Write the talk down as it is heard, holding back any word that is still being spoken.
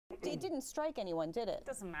it didn't strike anyone, did it?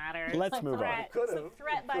 Doesn't matter. Let's move on. It's a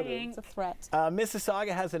threat by ink. It's a threat.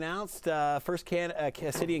 Mississauga has announced first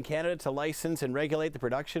city in Canada to license and regulate the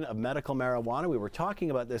production of medical marijuana. We were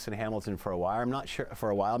talking about this in Hamilton for a while. I'm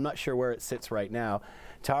not sure where it sits right now.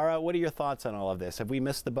 Tara, what are your thoughts on all of this? Have we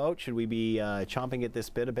missed the boat? Should we be chomping at this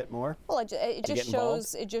bit a bit more? Well, it just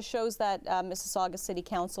shows that Mississauga City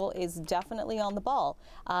Council is definitely on the ball.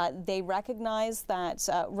 They recognize that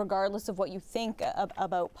regardless of what you think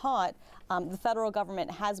about pot, the federal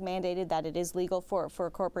government has mandated that it is legal for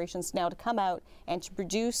corporations now to come out and to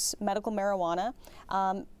produce medical marijuana.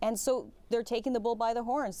 And so they're taking the bull by the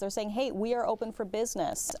horns. They're saying, hey, we are open for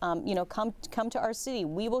business. You know, come to our city.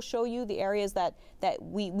 We will show you the areas that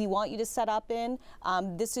we want you to set up in.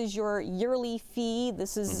 This is your yearly fee.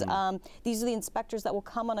 This is these are the inspectors that will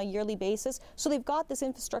come on a yearly basis. So they've got this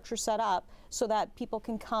infrastructure set up so that people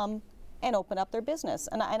can come and open up their business.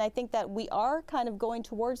 And I think that we are kind of going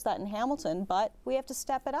towards that in Hamilton, but we have to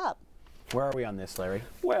step it up. Where are we on this, Larry?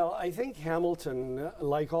 Well, I think Hamilton,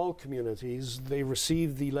 like all communities, they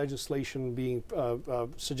received the legislation being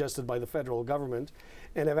suggested by the federal government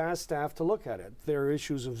and have asked staff to look at it. There are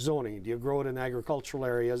issues of zoning. Do you grow it in agricultural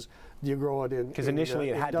areas? Do you grow it in Because initially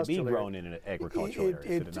it had to be grown in an agricultural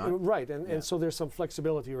area, did it not? Right, and so there's some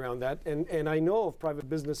flexibility around that. And I know of private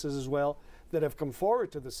businesses as well that have come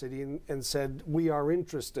forward to the city and said, we are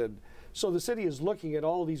interested. So the city is looking at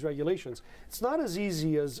all these regulations. It's not as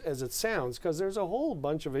easy as it sounds, because there's a whole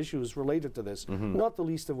bunch of issues related to this, not the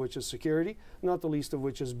least of which is security, not the least of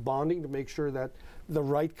which is bonding to make sure that the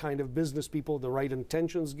right kind of business people, the right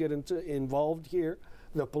intentions get involved here.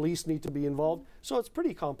 The police need to be involved. So it's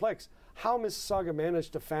pretty complex. How Mississauga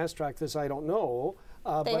managed to fast track this, I don't know.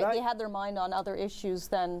 They had their mind on other issues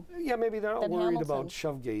than yeah, maybe they're not worried Hamilton. about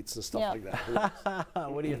shove gates and stuff like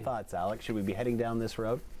that. What are your thoughts, Alex? Should we be heading down this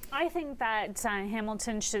road? I think that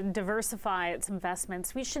Hamilton should diversify its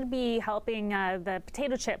investments. We should be helping the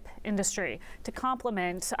potato chip industry to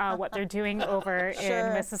complement what they're doing over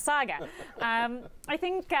in Mississauga. I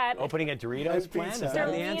think opening a Doritos plant, is that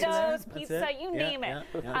the answer? Doritos, pizza, you name it.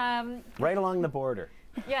 Right along the border.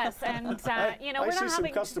 Yes, and you know, I see some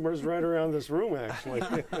customers right around this room, actually.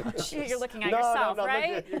 You're looking at yourself,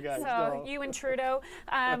 right? You guys, so you and Trudeau.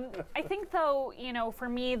 I think, though, you know, for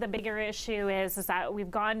me, the bigger issue is that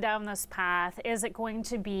we've gone down this path. Is it going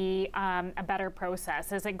to be a better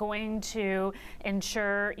process? Is it going to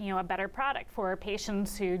ensure, you know, a better product for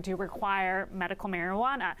patients who do require medical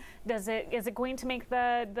marijuana? Is it going to make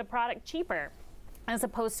the product cheaper, as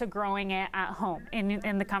opposed to growing it at home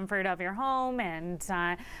in the comfort of your home? And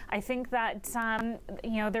I think that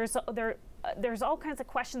you know, there's all kinds of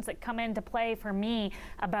questions that come into play for me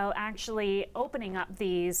about actually opening up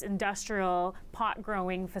these industrial pot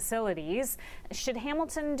growing facilities. Should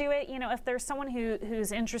Hamilton do it? You know, if there's someone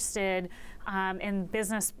who's interested in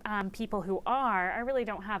business, people who are, I really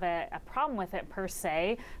don't have a problem with it per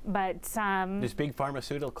se, but there's big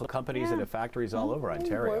pharmaceutical companies that have factories all over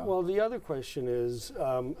Ontario. Well, the other question is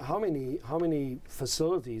how many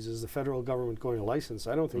facilities is the federal government going to license?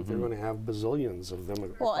 I don't think they're going to have bazillions of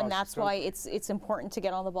them. Well, and that's why it's important to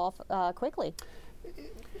get on the ball quickly.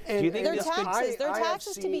 Do you think there are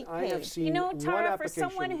taxes to be paid. You know, Tara, for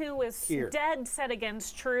someone who was dead set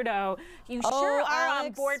against Trudeau, you sure are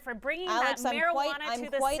on board for bringing that marijuana to the city.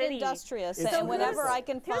 I'm quite industrious, and whenever I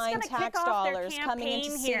can find tax dollars coming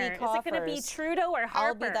into city coffers, is it going to be Trudeau or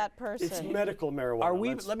Harper? I'll be that person. It's medical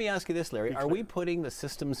marijuana. Let me ask you this, Larry. Are we putting the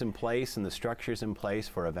systems in place and the structures in place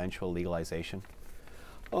for eventual legalization?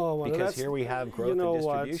 Oh, well, because here we have growth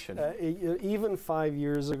and distribution. Even 5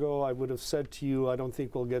 years ago, I would have said to you, I don't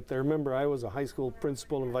think we'll get there. Remember, I was a high school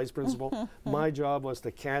principal and vice principal. My job was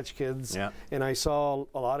to catch kids, and I saw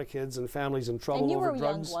a lot of kids and families in trouble over drugs. And you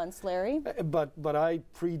were young once, Larry. But I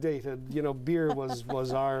predated. You know, beer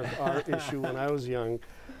was our issue when I was young.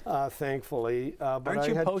 Thankfully, but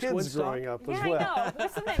I had kids growing up as well. I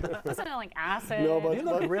know. Wasn't it like acid? No, but you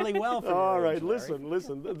look really well for all right, age, listen.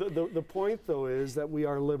 The point, though, is that we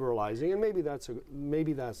are liberalizing, and maybe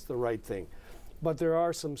that's the right thing, but there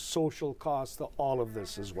are some social costs to all of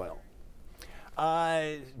this as well.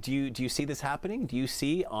 Do you see this happening? Do you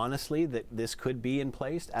see, honestly, that this could be in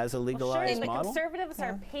place as a legalized model? The Conservatives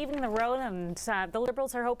are paving the road, and the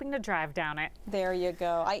Liberals are hoping to drive down it. There you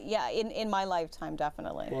go. In my lifetime,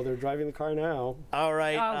 definitely. Well, they're driving the car now. All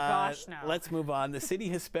right. Oh, gosh, no. Let's move on. The city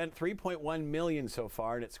has spent $3.1 million so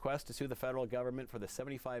far in its quest to sue the federal government for the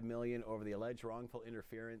 $75 million over the alleged wrongful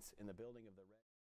interference in the building of the